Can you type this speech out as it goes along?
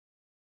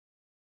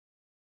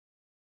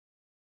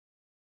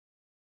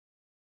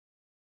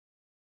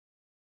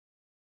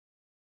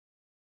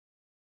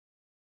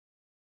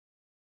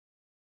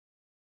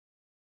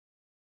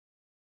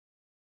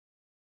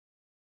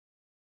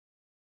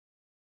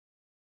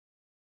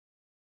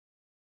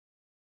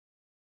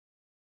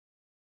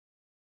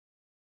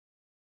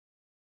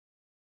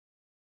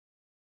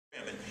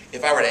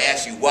If I were to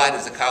ask you why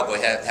does a cowboy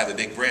have a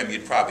big brim,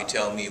 you'd probably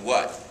tell me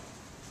what?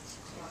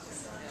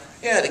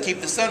 Yeah, to keep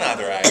the sun out of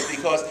their eyes.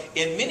 Because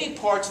in many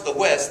parts of the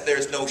West,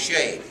 there's no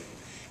shade.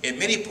 In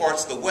many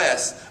parts of the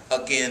West,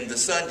 again, the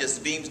sun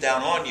just beams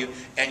down on you,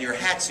 and your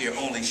hat's your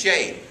only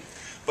shade.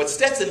 But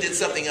Stetson did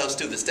something else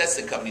too. The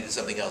Stetson Company did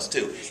something else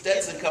too.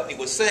 Stetson Company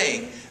was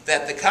saying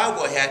that the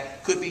cowboy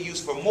hat could be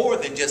used for more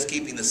than just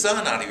keeping the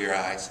sun out of your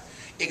eyes.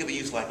 It could be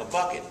used like a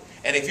bucket.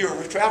 And if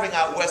you're traveling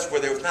out west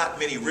where there's not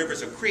many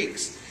rivers or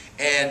creeks,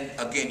 and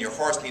again, your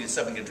horse needed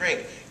something to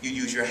drink, you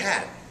use your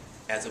hat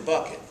as a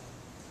bucket.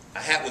 A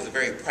hat was a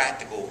very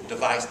practical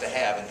device to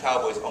have, and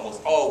cowboys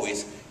almost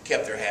always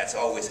kept their hats,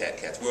 always had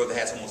hats, wore the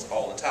hats almost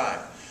all the time.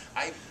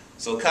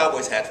 So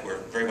cowboys' hats were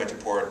very much a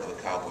part of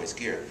the cowboys'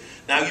 gear.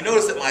 Now you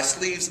notice that my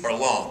sleeves are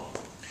long.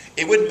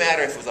 It wouldn't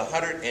matter if it was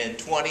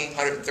 120,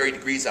 130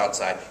 degrees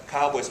outside,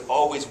 cowboys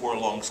always wore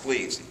long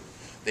sleeves.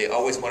 They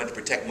always wanted to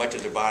protect much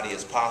of their body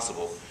as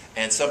possible.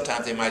 And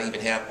sometimes they might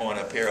even have on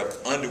a pair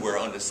of underwear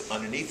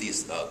underneath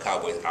these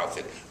cowboy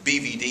outfit,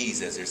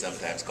 BVDs as they're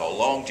sometimes called,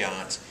 long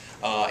johns.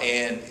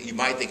 And you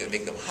might think it would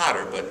make them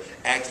hotter, but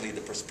actually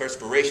the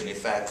perspiration, in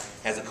fact,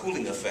 has a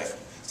cooling effect.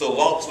 So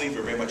long sleeves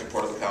are very much a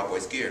part of the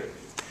cowboy's gear.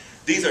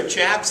 These are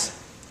chaps.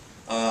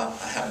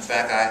 In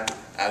fact,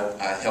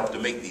 I helped to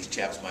make these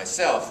chaps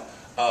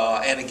myself.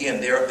 And again,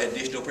 they're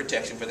additional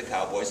protection for the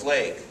cowboy's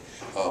leg.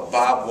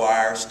 Barbed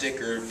wire,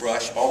 sticker,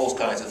 brush, all those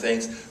kinds of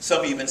things.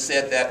 Some even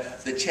said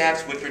that the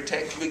chaps would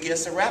protect you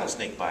against a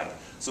rattlesnake bite.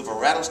 So if a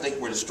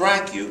rattlesnake were to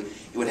strike you,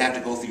 it would have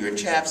to go through your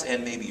chaps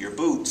and maybe your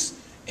boots,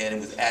 and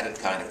it was added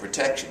kind of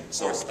protection.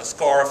 So a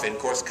scarf, and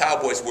of course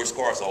cowboys wear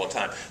scarves all the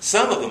time.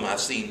 Some of them I've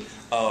seen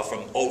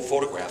from old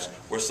photographs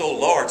were so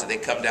large that they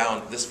come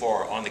down this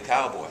far on the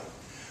cowboy.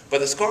 But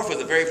the scarf was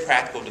a very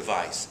practical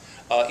device.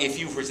 If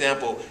you, for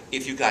example,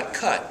 if you got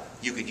cut,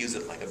 you could use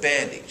it like a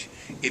bandage.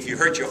 If you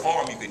hurt your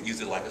arm, you could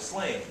use it like a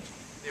sling.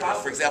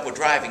 For example,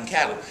 driving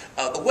cattle.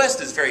 The West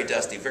is very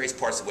dusty. Various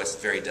parts of the West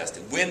is very dusty.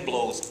 Wind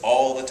blows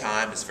all the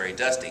time. It's very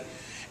dusty.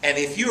 And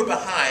if you're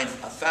behind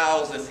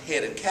 1,000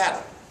 head of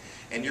cattle,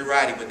 and you're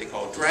riding what they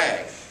call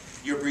drag,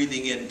 you're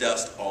breathing in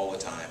dust all the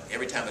time.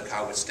 Every time the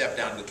cow would step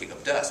down, it would kick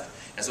up dust.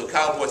 And so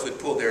cowboys would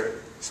pull their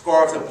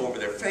scarves up over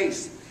their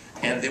face,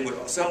 and then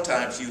would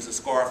sometimes use a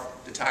scarf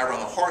to tie around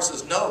a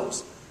horse's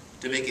nose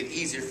to make it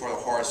easier for the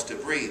horse to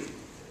breathe.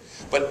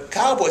 But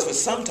cowboys would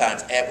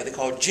sometimes add what they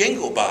call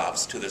jingle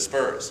bobs to their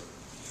spurs.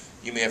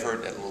 You may have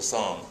heard that little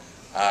song.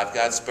 I've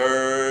got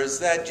spurs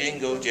that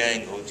jingle,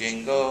 jangle,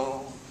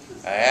 jingle,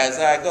 as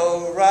I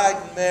go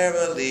riding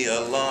merrily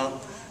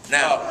along.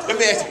 Now, let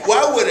me ask you,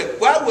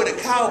 why would a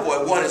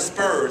cowboy want his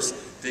spurs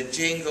to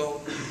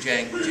jingle,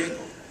 jangle,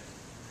 jingle?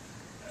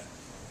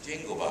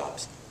 Jingle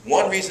bobs.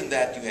 One reason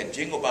that you had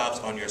jingle bobs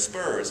on your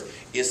spurs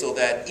is so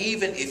that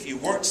even if you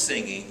weren't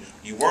singing,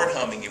 you weren't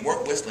humming, you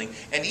weren't whistling,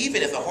 and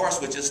even if the horse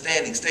was just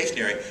standing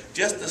stationary,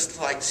 just the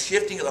slight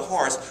shifting of the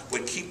horse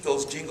would keep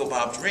those jingle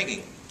bobs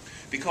ringing.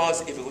 Because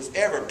if it was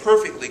ever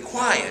perfectly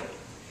quiet,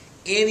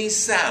 any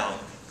sound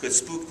could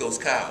spook those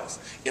cows.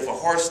 If a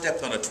horse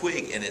stepped on a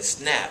twig and it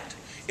snapped,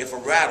 if a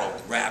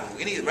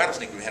any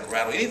rattlesnake had a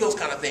rattle, any of those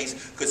kind of things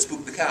could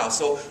spook the cows.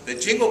 So the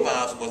jingle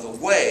bobs was a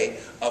way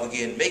of,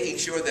 again, making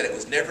sure that it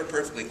was never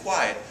perfectly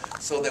quiet,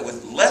 so that it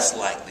was less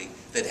likely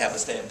they'd have a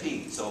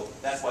stampede. So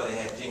that's why they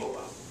had jingle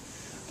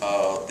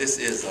bobs. This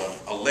is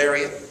a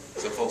lariat,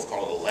 so folks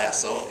call it a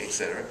lasso,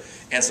 etc.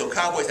 And so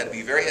cowboys had to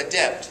be very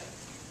adept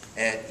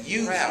at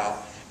using it,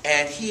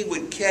 and he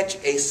would catch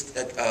a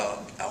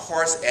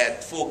horse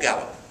at full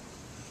gallop,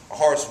 a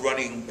horse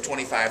running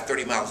 25,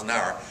 30 miles an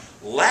hour,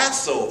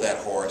 lasso that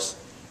horse,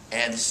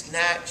 and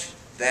snatch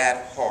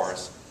that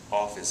horse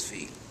off his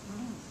feet.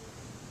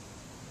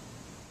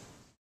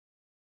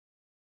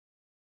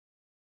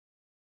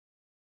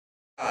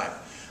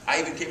 I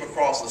even came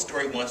across a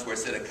story once where it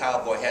said a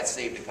cowboy had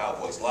saved a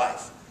cowboy's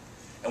life.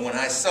 And when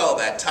I saw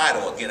that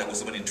title, again, I was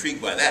somewhat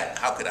intrigued by that.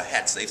 How could a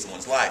hat save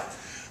someone's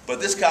life? But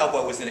this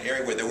cowboy was in an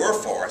area where there were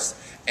forests,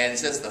 and it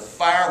says the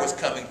fire was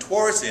coming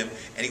towards him,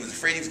 and he was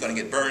afraid he was going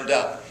to get burned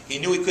up. He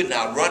knew he couldn't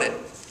outrun it.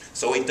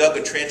 So he dug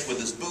a trench with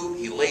his boot,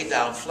 he laid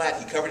down flat,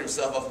 he covered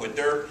himself up with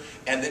dirt,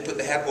 and then put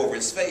the hat over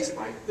his face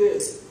like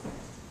this.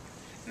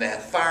 And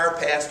that fire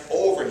passed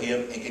over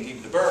him and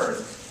continued to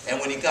burn. And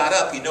when he got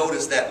up, he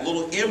noticed that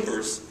little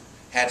embers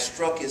had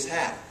struck his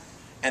hat.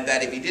 And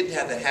that if he didn't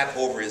have the hat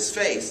over his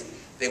face,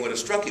 they would have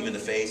struck him in the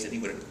face, and he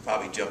would have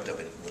probably jumped up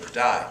and would have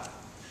died.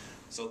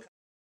 So